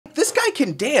guy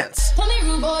can dance. Tell me,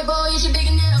 rude boy, boy, you should big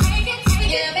enough. Take it,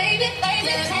 yeah, baby, baby,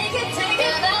 take it,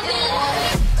 that's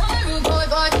it. Tell me, rude boy,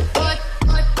 boy, boy,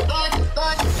 boy, boy,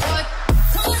 boy, boy.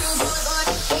 Tell me, rude boy,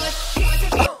 boy, boy,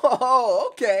 boy. Oh,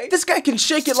 okay. This guy can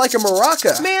shake it like a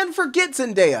maraca. Man, forget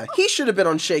Zendaya. He should have been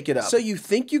on Shake It Up. So you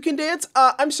think you can dance?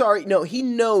 I'm sorry. No, he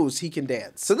knows he can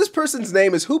dance. So this person's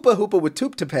name is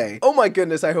HupahupaWithTAUTAPE. Oh my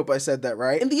goodness, I hope I said that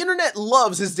right. And the internet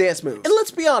loves his dance moves. And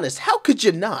let's be honest, how could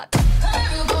you not?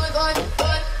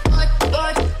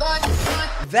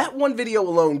 That one video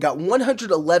alone got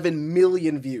 111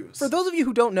 million views. For those of you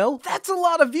who don't know, that's a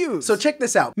lot of views. So check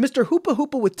this out. Mr.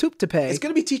 HupahupaWithTAUTAPE is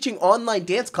gonna be teaching online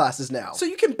dance classes now. So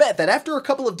you can bet that after a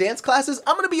couple of dance classes,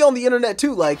 I'm gonna be on the internet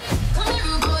too, like...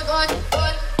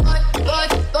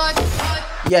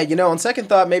 Yeah, you know, on second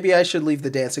thought, maybe I should leave the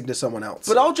dancing to someone else.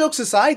 But all jokes aside,